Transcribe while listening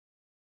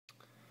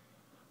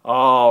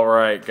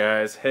Alright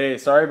guys, hey,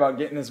 sorry about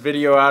getting this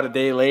video out a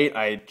day late.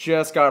 I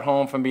just got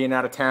home from being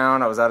out of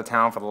town. I was out of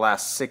town for the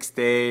last 6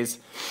 days.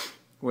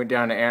 Went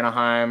down to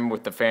Anaheim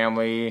with the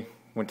family,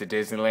 went to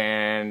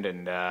Disneyland,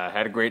 and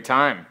had a great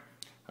time.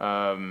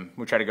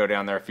 We try to go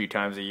down there a few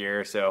times a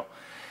year. So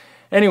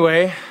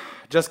anyway,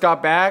 just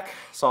got back,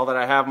 saw that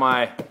I have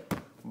my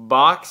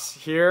box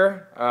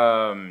here.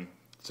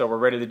 So we're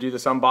ready to do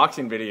this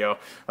unboxing video.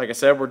 Like I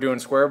said, we're doing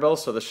Squarebill,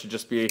 so this should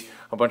just be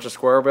a bunch of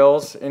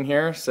Squarebills in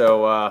here.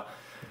 So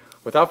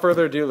without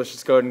further ado, let's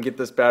just go ahead and get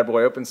this bad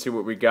boy open, see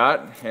what we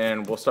got,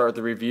 and we'll start with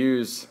the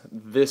reviews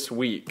this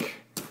week.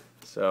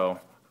 So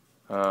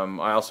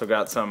I also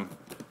got some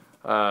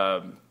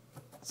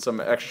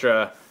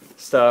extra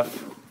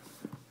stuff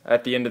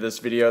at the end of this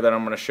video that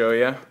I'm going to show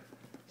you.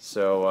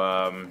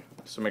 So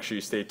so make sure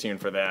you stay tuned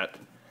for that.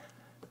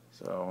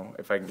 So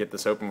if I can get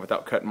this open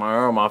without cutting my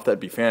arm off, that'd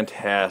be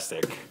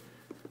fantastic.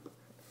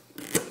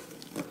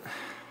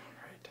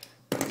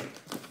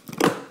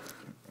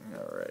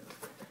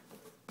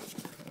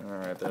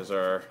 Alright, there's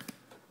our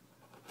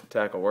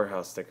Tackle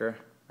Warehouse sticker.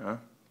 Huh?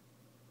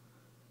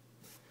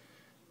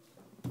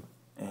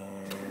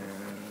 And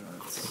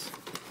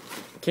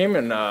it came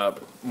in a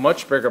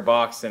much bigger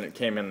box than it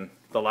came in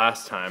the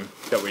last time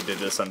that we did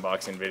this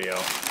unboxing video.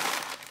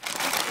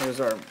 Here's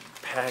our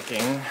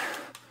packing.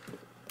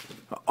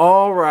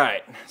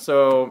 Alright,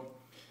 so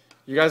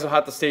you guys will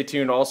have to stay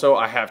tuned. Also,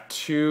 I have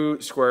 2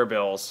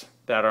 Squarebills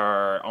that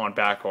are on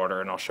back order,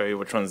 and I'll show you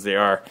which ones they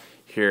are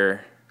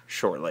here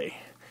shortly.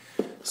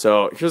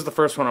 So here's the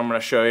first one I'm going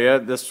to show you.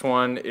 This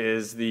one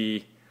is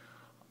the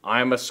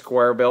I'm a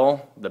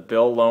Squarebill, the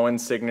Bill Lowen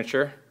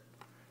signature.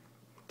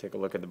 Take a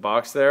look at the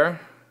box there.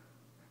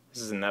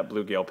 This is in that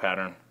bluegill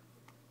pattern.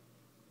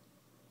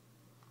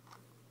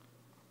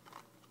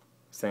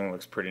 This thing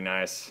looks pretty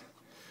nice.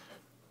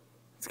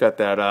 It's got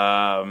that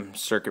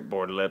circuit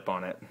board lip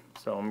on it,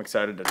 so I'm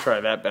excited to try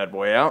that bad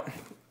boy out.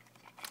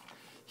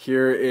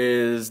 Here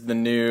is the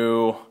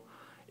new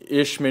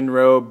Ish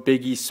Monroe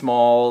Biggie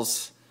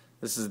Smalls.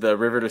 This is the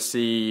River to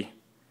Sea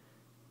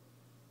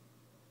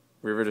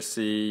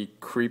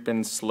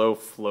Creepin' Slow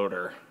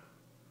Floater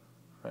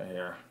right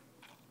here.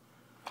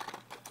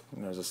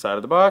 And there's the side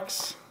of the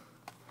box.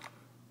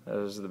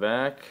 There's the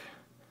back.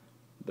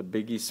 The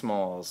Biggie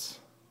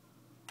Smalls.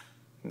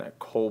 And that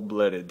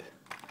cold-blooded,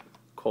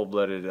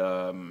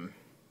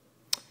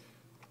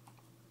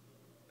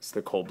 it's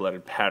the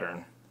cold-blooded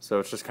pattern. So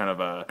it's just kind of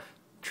a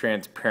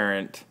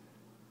transparent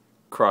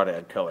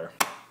crawdad color.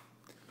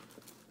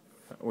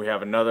 We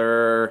have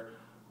another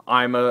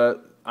I'm a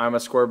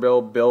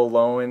Squarebill Bill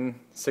Lowen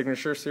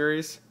signature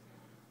series.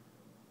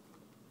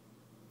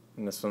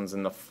 And this one's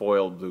in the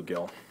foiled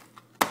bluegill.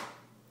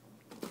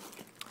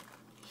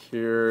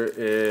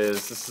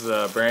 This is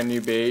a brand new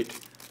bait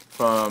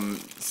from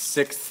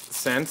 6th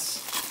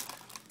Sense.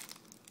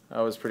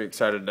 I was pretty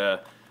excited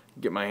to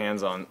get my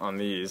hands on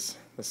these.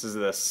 This is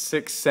the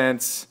 6th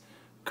Sense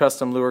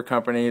Custom Lure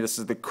Company. This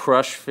is the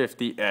Crush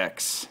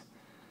 50X.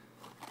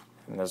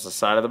 And there's the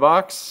side of the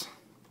box.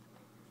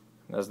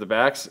 There's the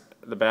back.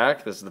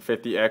 This is the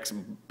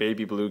 50X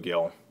Baby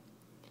Bluegill.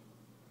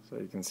 So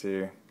you can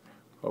see,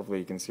 hopefully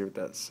you can see what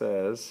that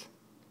says.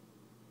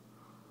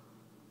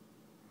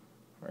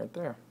 Right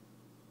there.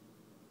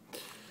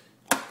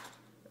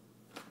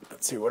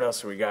 Let's see, what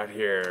else we got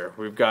here?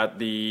 We've got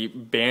the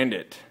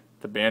Bandit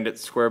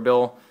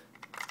Squarebill.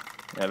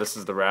 Yeah, this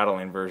is the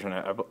rattling version.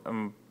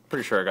 I'm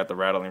pretty sure I got the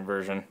rattling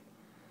version.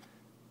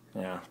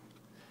 Yeah.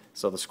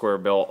 So the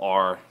Squarebill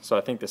R. So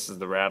I think this is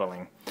the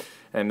rattling.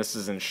 And this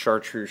is in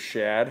chartreuse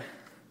shad.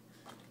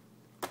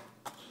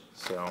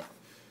 So,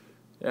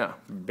 yeah,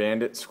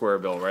 Bandit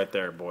Squarebill right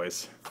there,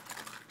 boys.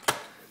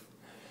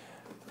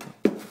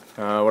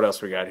 What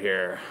else we got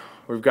here?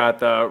 We've got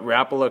the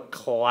Rapala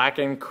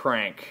Clackin'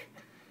 Crank,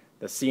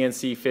 the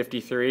CNC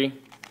 53.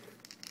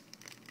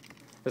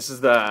 This is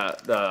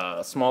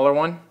the smaller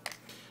one.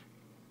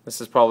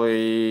 This is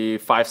probably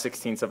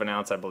 5/16 of an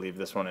ounce, I believe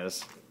this one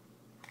is.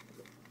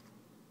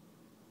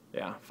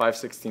 Yeah,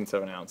 5/16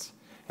 of an ounce.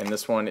 And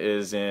this one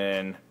is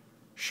in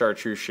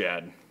chartreuse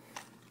shad.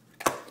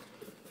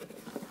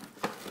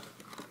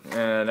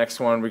 And next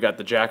one, we got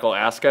the Jackal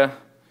Aska.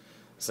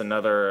 It's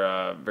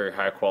another very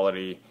high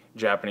quality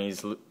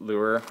Japanese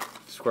lure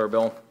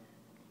Squarebill.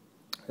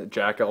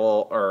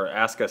 Jackal or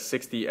Aska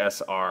 60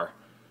 SR.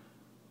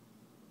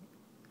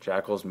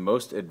 Jackal's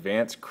most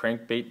advanced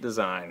crankbait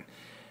design.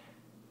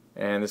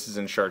 And this is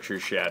in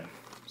chartreuse shad.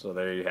 So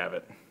there you have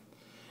it.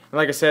 And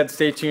like I said,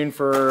 stay tuned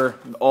for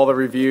all the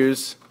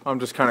reviews. I'm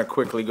just kind of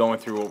quickly going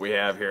through what we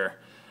have here.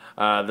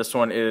 This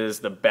one is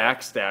the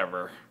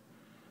Backstabber.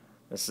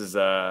 This is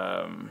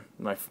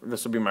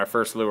this will be my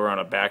first lure on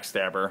a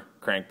backstabber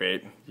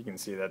crankbait. You can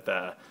see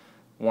that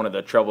one of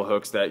the treble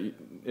hooks that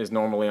is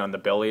normally on the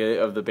belly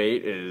of the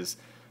bait is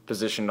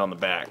positioned on the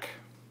back.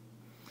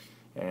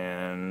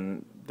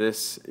 And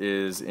this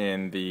is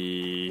in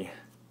the,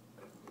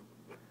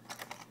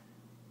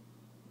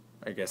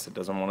 I guess it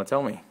doesn't want to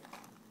tell me.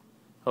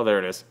 Oh, there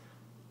it is.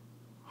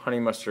 Honey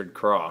Mustard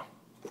Craw.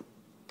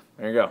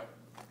 There you go.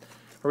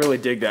 I really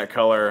dig that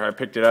color. I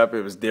picked it up,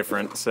 it was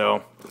different.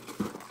 So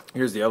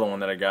here's the other one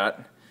that I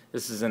got.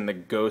 This is in the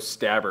Ghost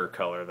Stabber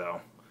color though.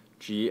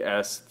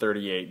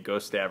 GS38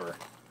 Ghost Stabber.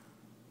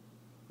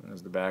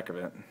 There's the back of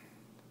it.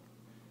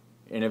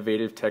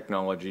 Innovative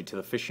technology to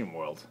the fishing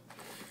world.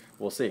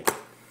 We'll see.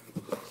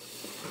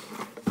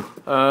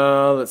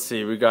 Let's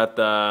see, we got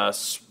the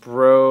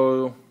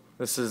Spro.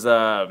 This is,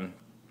 as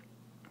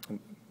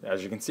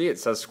you can see, it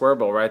says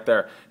Squarebill right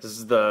there. This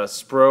is the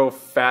Spro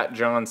Fat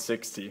John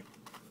 60.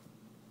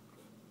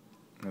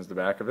 There's the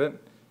back of it.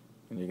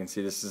 And you can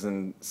see this is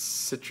in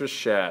Citrus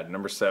Shad,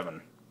 number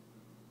 7.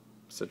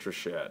 Citrus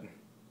Shad.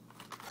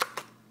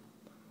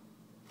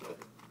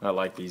 I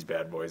like these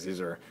bad boys.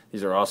 These are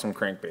awesome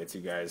crankbaits,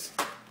 you guys.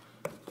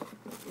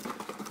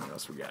 What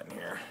else we got in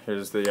here?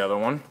 Here's the other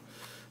one.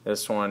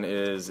 This one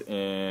is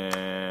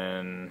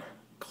in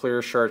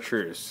clear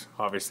chartreuse.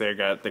 Obviously, I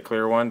got the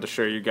clear one to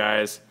show you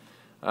guys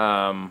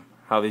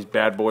how these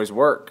bad boys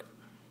work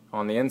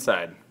on the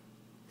inside.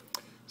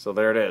 So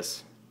there it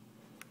is.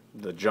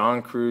 The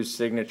John Cruz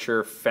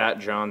Signature Fat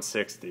John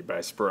 60 by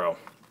Spro.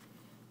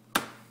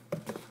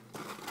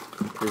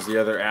 Here's the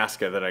other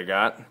Aska that I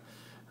got.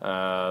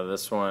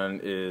 This one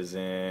is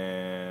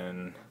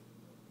in...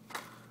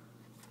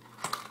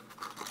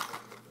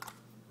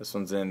 This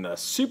one's in the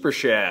Super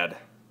Shad.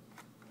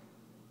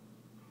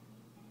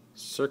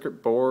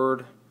 Circuit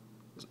board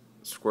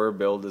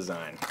Squarebill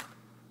design.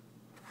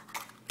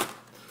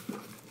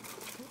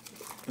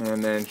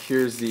 And then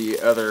here's the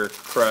other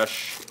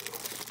Crush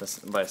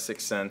by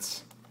 6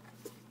 cents.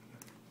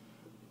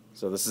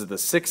 So this is the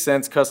 6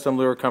 cents Custom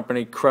Lure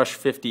Company Crush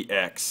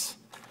 50X.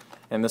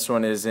 And this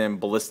one is in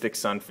Ballistic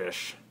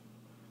Sunfish.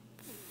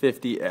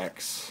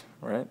 50X,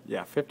 right?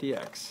 Yeah,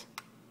 50X.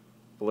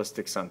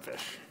 Ballistic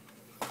Sunfish.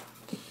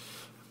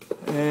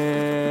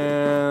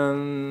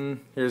 And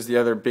here's the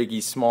other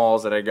Biggie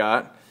Smalls that I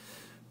got.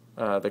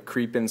 The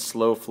Creepin'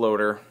 Slow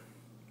Floater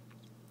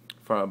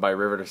by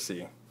River to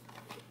Sea.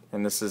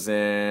 And this is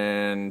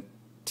in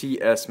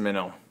TS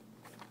Minnow.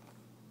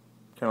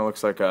 Kind of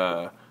looks like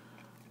a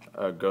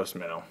ghost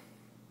minnow.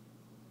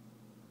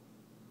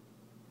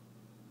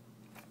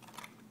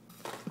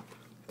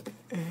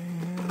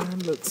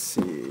 And let's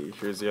see,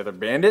 here's the other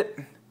Bandit.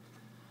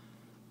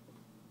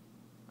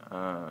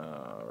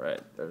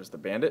 Right, there's the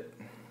Bandit.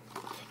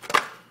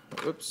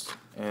 Oops.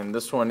 And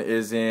this one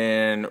is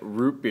in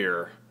Root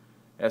Beer.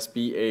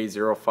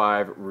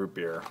 SBA05 Root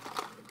Beer.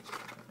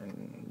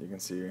 And you can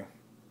see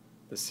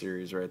the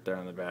series right there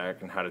on the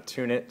back and how to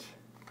tune it.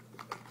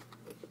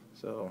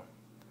 So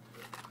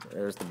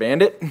there's the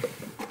Bandit.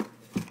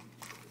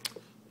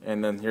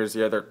 And then here's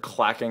the other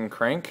Clacking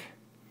Crank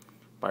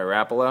by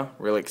Rapala.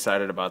 Really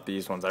excited about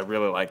these ones. I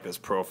really like this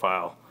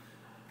profile.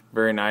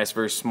 Very nice,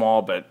 very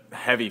small, but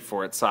heavy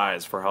for its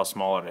size, for how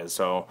small it is.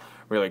 So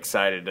really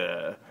excited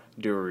to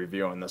do a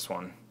review on this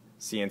one.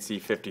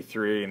 CNC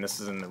 53, and this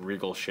is in the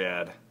Regal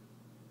Shad.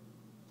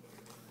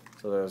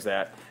 So there's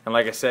that. And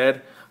like I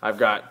said, I've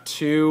got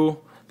 2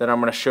 that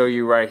I'm going to show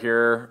you right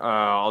here.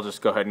 I'll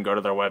just go ahead and go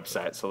to their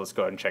website. So let's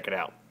go ahead and check it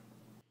out.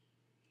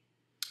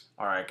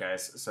 Alright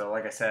guys, so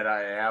like I said,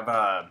 I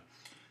have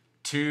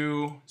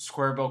 2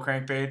 Squarebill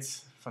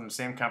crankbaits from the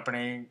same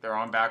company. They're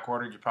on back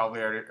order. You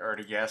probably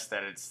already guessed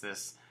that it's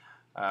this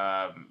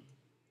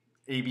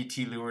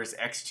ABT Lures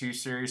X2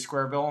 series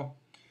Squarebill.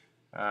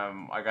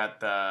 I got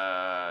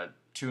the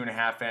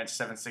 2.5 inch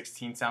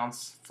 7/16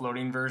 ounce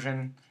floating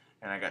version,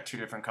 and I got 2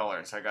 different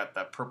colors. I got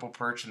the Purple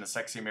Perch and the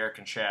Sexy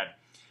American Shad.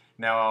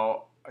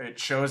 Now it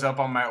shows up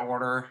on my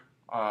order,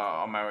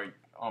 on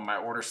my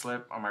order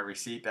slip, on my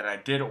receipt, that I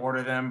did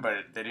order them,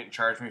 but they didn't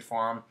charge me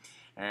for them.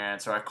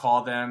 And so I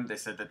called them. They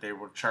said that they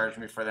would charge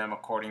me for them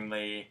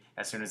accordingly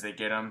as soon as they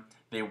get them.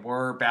 They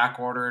were back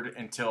ordered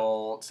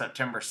until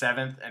September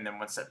 7th, and then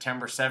when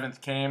September 7th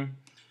came,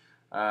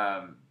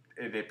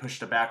 they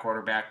pushed the back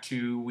order back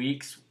 2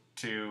 weeks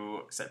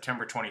to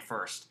September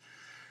 21st.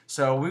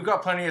 So we've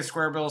got plenty of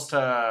Squarebills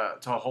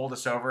to hold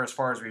us over as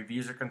far as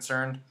reviews are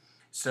concerned.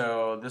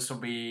 So this will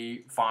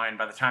be fine.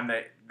 By the time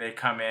that they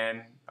come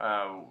in,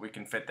 we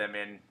can fit them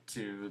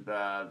into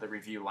the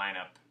review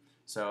lineup.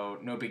 So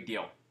no big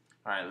deal.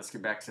 All right, let's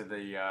get back to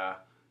the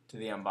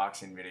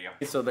unboxing video.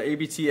 So the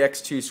ABT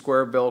X2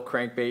 Squarebill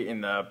crankbait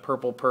in the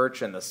Purple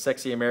Perch and the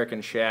Sexy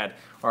American Shad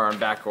are on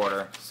back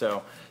order.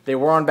 So they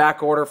were on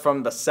back order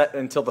from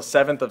until the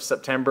 7th of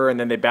September, and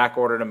then they back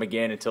ordered them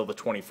again until the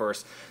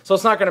 21st. So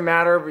it's not going to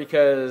matter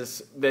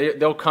because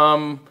they'll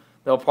come.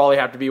 They'll probably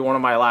have to be one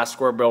of my last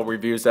Squarebill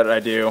reviews that I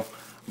do,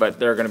 but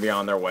they're going to be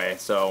on their way.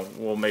 So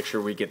we'll make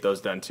sure we get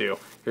those done too.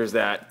 Here's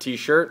that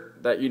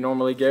t-shirt that you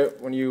normally get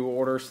when you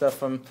order stuff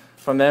from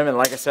them. And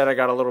like I said, I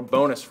got a little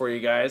bonus for you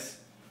guys.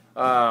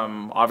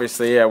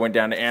 Obviously, I went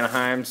down to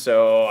Anaheim,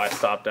 so I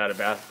stopped at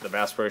the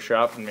Bass Pro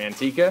Shop in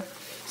Manteca.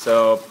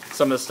 So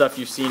some of the stuff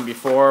you've seen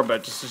before,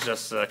 but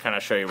just to kind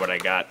of show you what I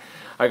got.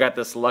 I got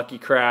this Lucky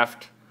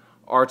Craft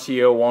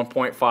RTO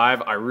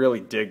 1.5. I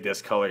really dig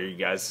this color, you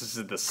guys. This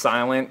is the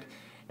Silent,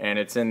 and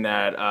it's in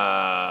that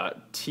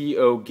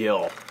T.O.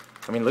 Gill.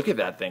 I mean, look at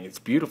that thing. It's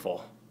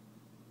beautiful.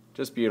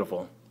 Just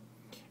beautiful.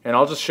 And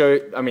I'll just show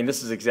you, I mean,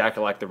 this is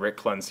exactly like the Rick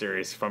Cleanse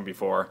series from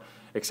before,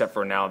 except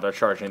for now they're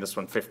charging this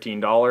one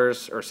 $15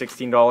 or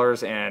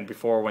 $16, and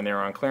before when they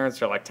were on clearance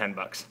they're like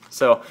 $10.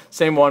 So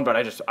same one, but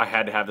I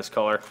had to have this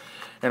color,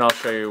 and I'll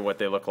show you what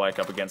they look like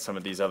up against some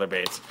of these other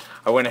baits.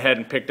 I went ahead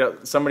and picked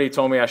up, somebody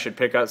told me I should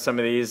pick up some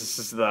of these. This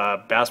is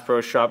the Bass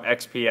Pro Shop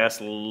XPS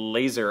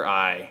Laser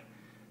Eye.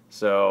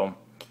 So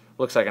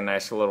looks like a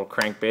nice little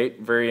crankbait,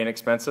 very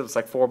inexpensive. It's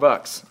like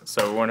 $4.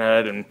 So we went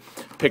ahead and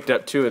picked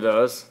up 2 of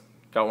those.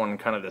 Got one in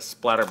kind of this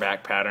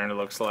splatterback pattern. It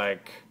looks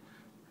like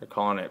they're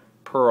calling it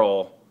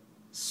pearl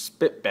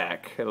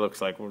spitback. It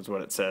looks like was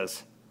what it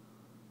says,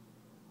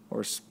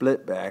 or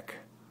splitback,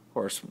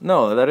 or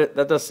no,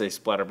 that does say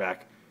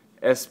splatterback.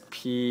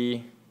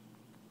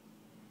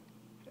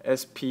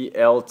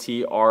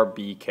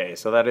 SPLTRBK.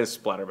 So that is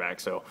splatterback.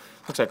 So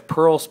looks like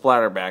pearl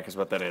splatterback is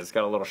what that is. It's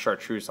got a little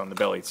chartreuse on the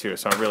belly too.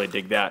 So I really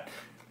dig that.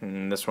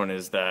 And this one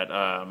is that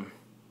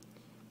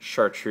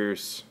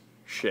chartreuse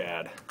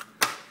shad.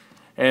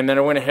 And then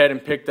I went ahead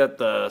and picked up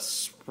the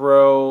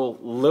Spro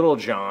Little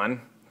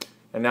John.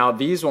 And now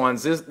these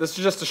ones, this is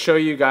just to show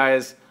you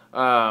guys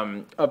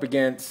up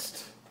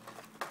against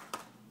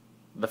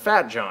the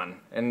Fat John,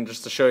 and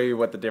just to show you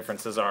what the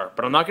differences are.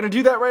 But I'm not going to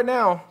do that right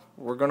now.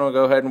 We're going to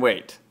go ahead and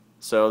wait.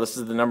 So this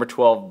is the number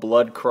 12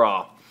 Blood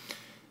Craw.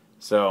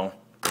 So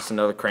just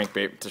another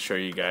crankbait to show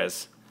you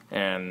guys.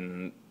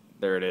 And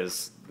there it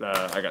is.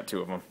 I got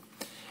 2 of them.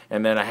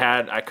 And then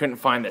I couldn't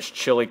find this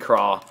Chili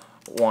Craw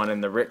one in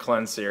the Rick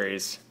Cleanse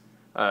series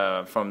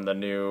from the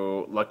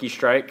new Lucky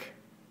Strike,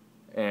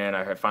 and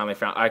I finally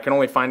found, I can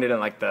only find it in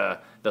like the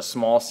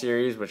small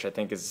series, which I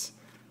think is,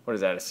 what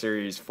is that, a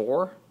series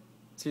 4?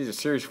 It's either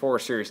series 4 or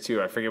series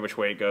 2, I forget which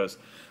way it goes.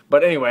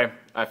 But anyway,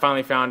 I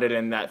finally found it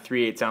in that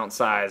 3/8 ounce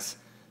size,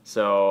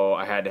 so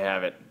I had to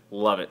have it.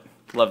 Love it.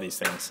 Love these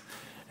things.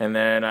 And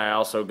then I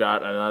also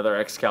got another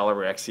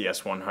Excalibur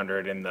XCS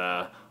 100 in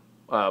the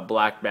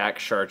blackback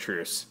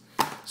chartreuse.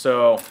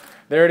 So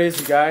there it is,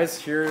 you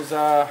guys. There's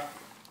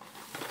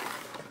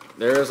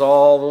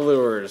all the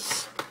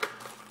lures.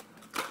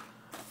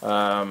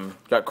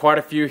 Got quite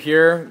a few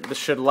here. This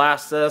should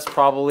last us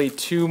probably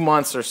 2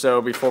 months or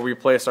so before we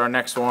place our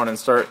next one and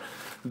start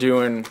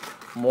doing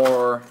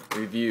more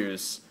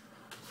reviews.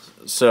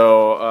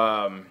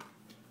 So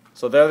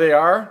so there they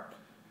are.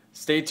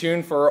 Stay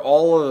tuned for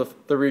all of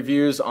the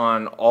reviews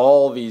on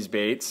all these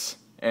baits.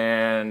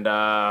 And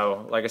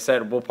like I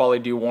said, we'll probably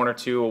do 1 or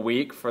 2 a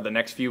week for the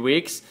next few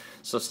weeks.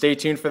 So stay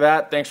tuned for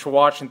that. Thanks for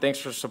watching. Thanks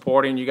for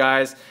supporting, you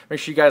guys. Make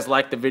sure you guys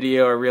like the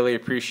video. I really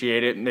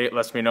appreciate it. It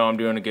lets me know I'm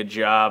doing a good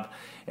job.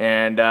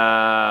 And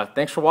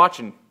thanks for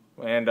watching.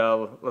 And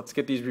let's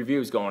get these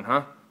reviews going,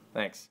 huh?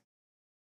 Thanks.